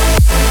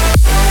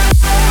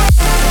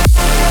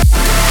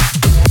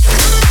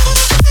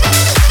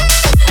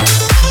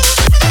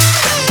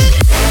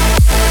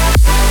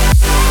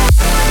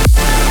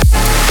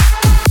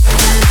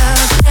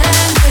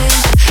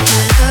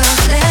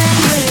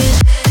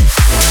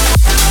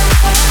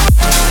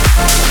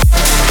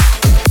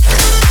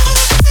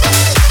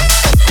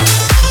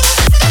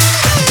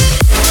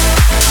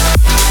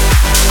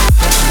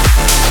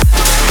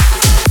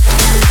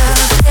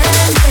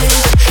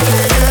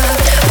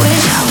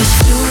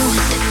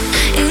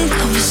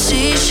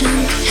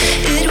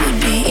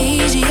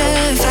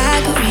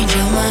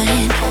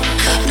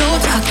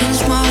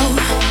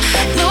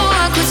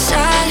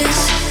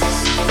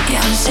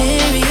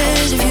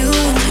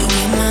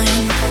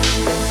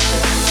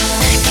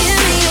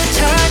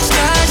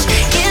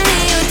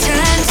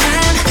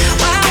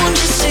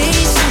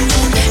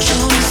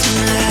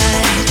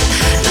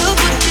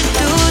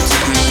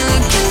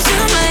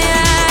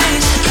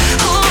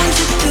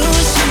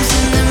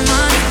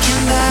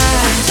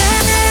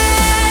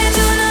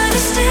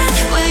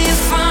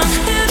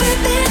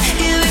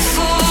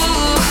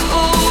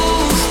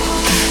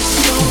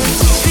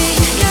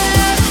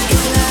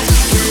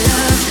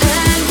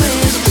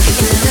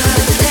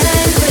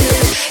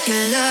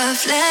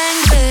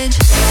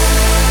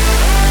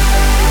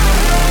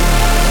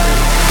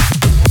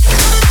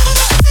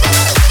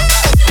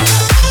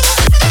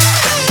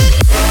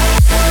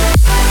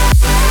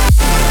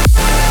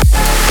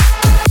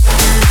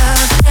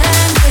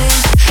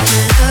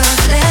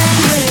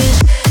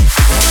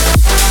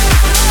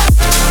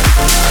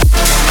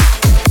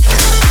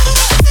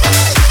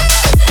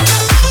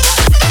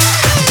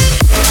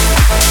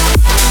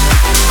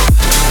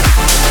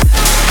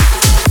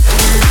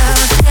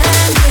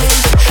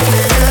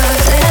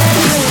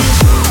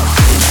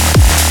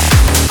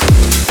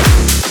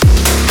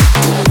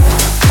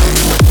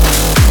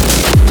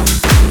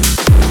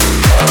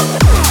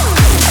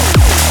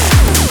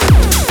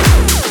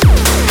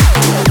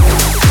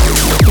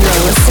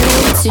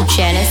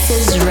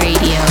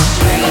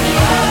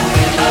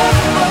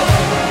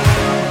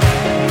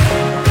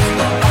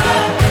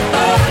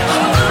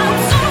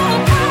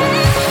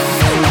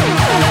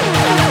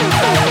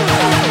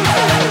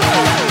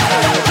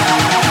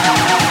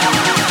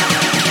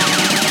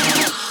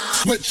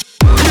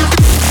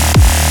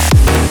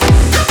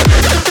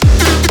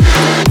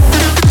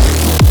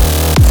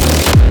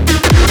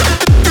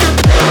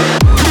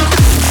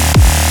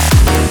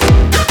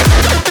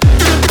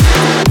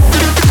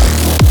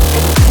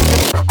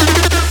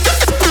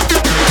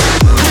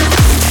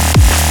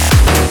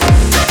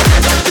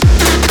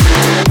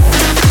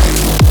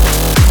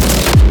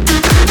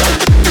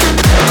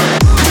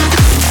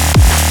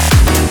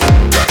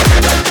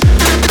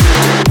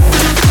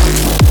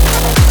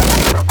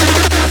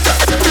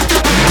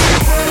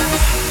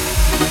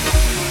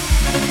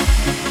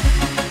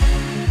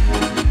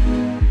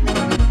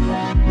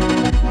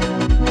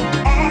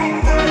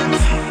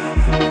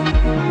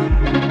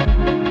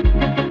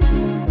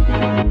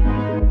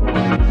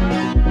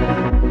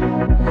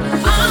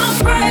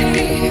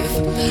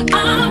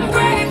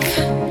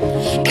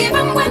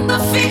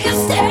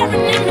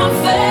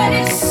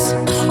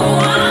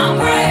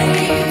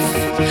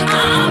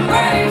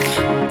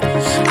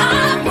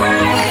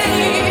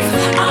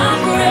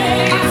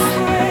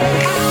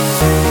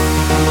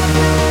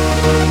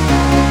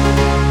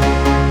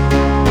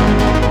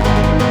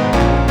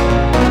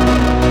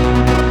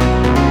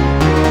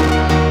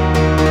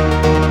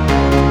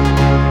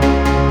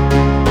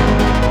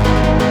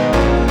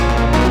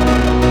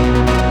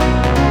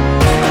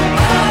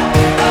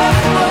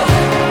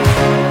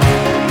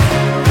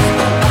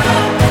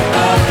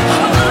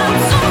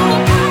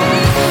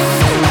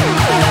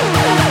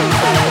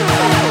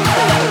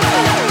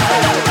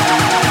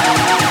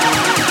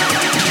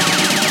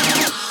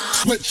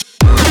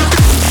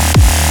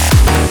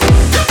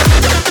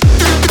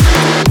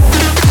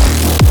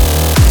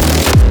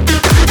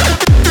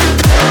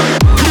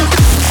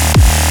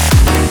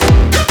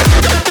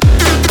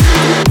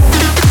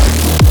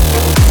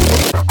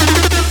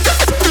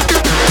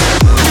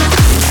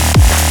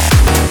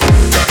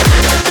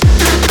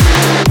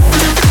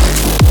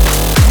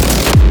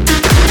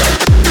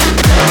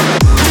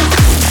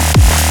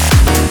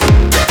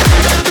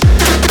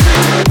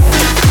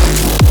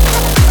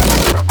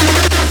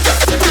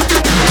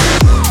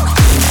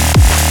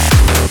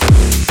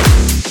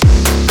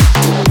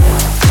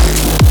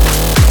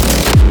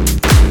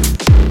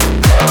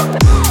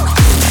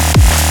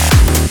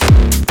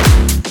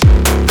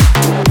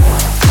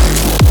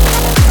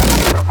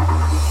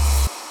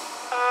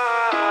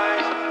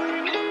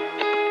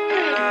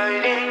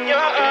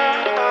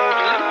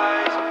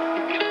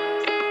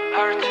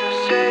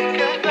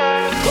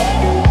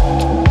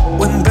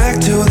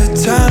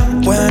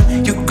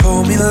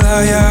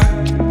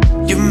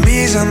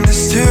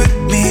 misunderstood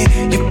me.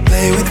 You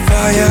play with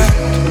fire.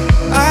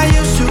 I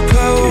used to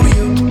call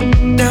you,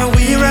 now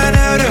we ran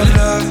out of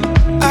love.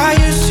 I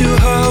used to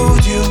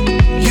hold you,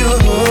 you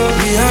hold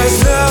me. I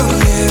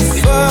slowly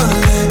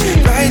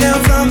falling right down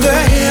from the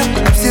hill.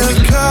 I'm still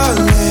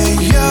calling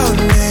your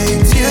name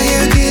till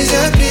you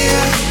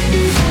disappear.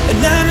 And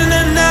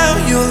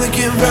now you're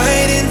looking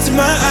right into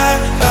my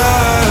eyes.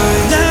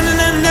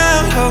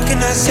 Now how can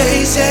I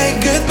say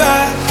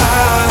goodbye?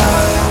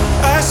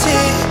 I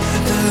see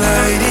the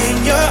light in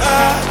your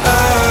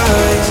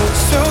eyes.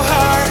 So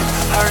hard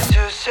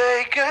to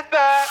say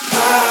goodbye.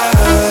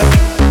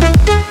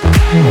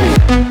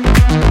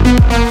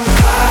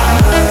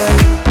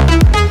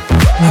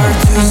 Hard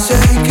to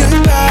say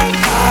goodbye.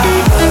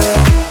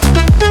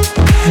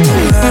 The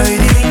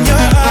light in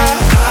your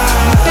eyes.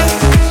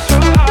 So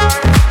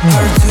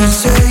hard to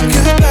say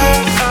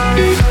goodbye.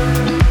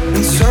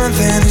 And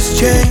something is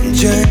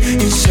changing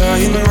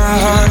inside my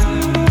heart.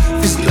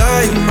 This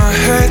light in my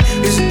head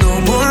is no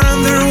more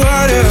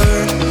underwater.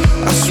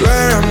 I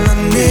swear I'm not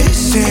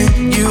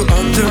missing you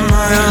under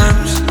my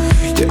arms.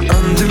 You're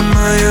under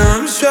my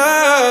arms. Oh,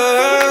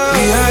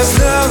 we are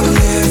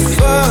slowly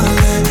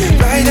falling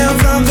right down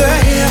from the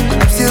hill.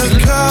 I'm still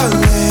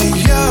calling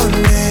your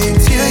name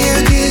till you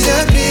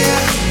disappear.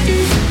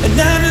 And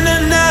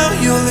now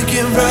you're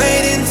looking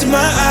right into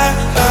my eyes.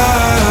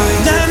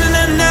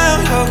 Now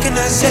how can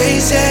I say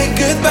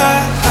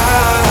goodbye?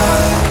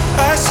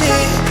 I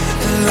see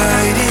the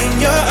light in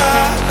your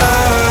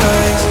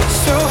eyes.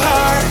 So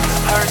hard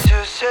to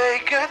say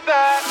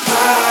goodbye.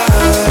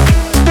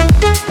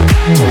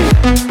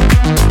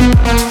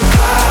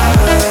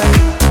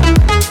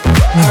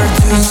 Hard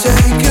to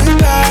say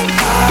goodbye.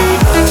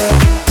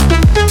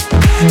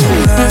 The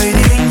light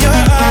in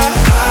your eyes.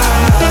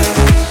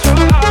 So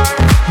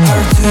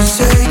hard to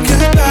say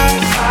goodbye.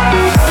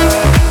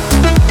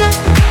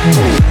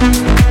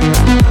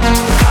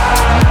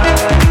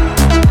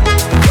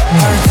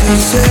 Hard to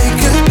say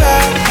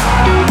goodbye.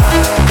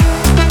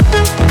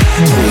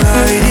 The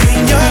light in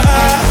your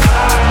eyes.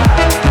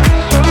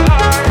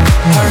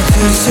 Hard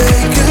to say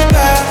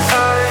goodbye.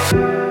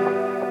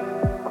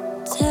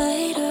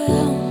 Tight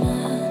around my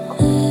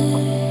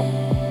neck,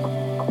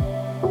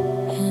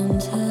 and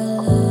to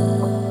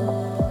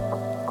love,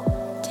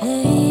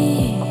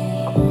 take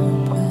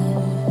my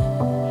breath.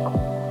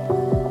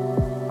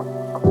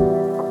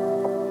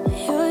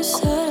 You're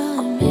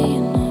subtly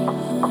making no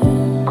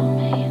harm,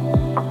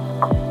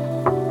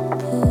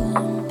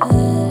 pulling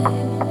back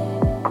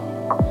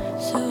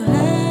so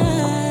I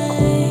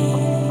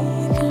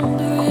can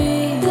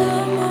breathe. The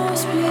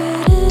most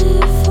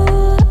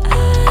beautiful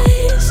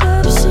eyes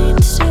I've seen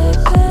stare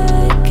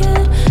back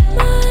at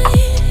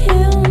mine.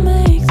 You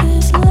make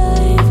this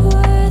life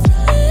worth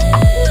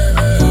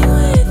living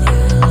with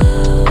your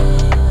love.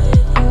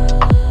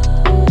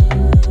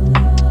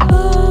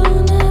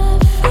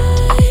 Bonafide,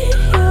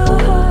 your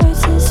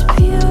heart's as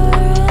pure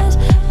as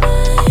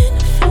mine.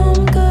 If I'm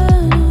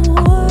gonna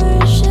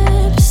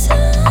worship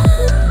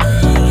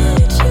something,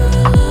 it's your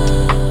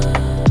love.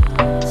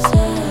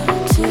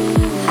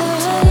 Solitude,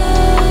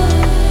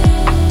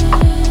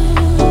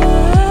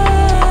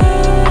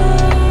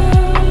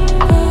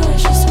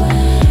 precious when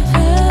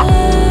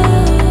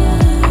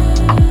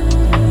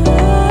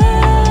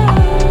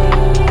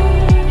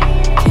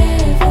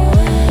careful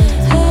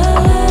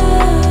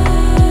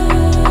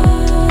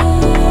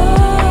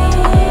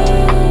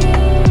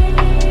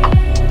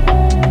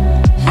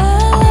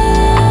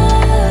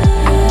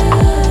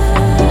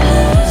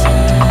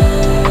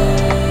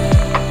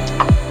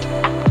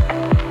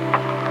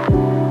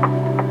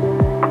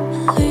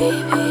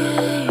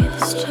alleviate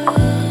the stress.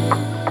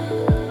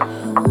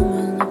 A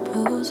woman that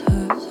pulls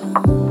her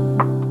own.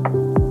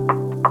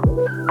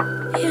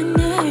 You're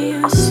not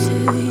used to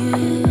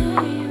it.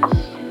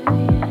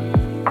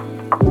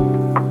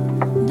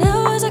 That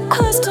was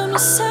accustomed to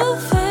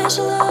selfish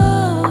love.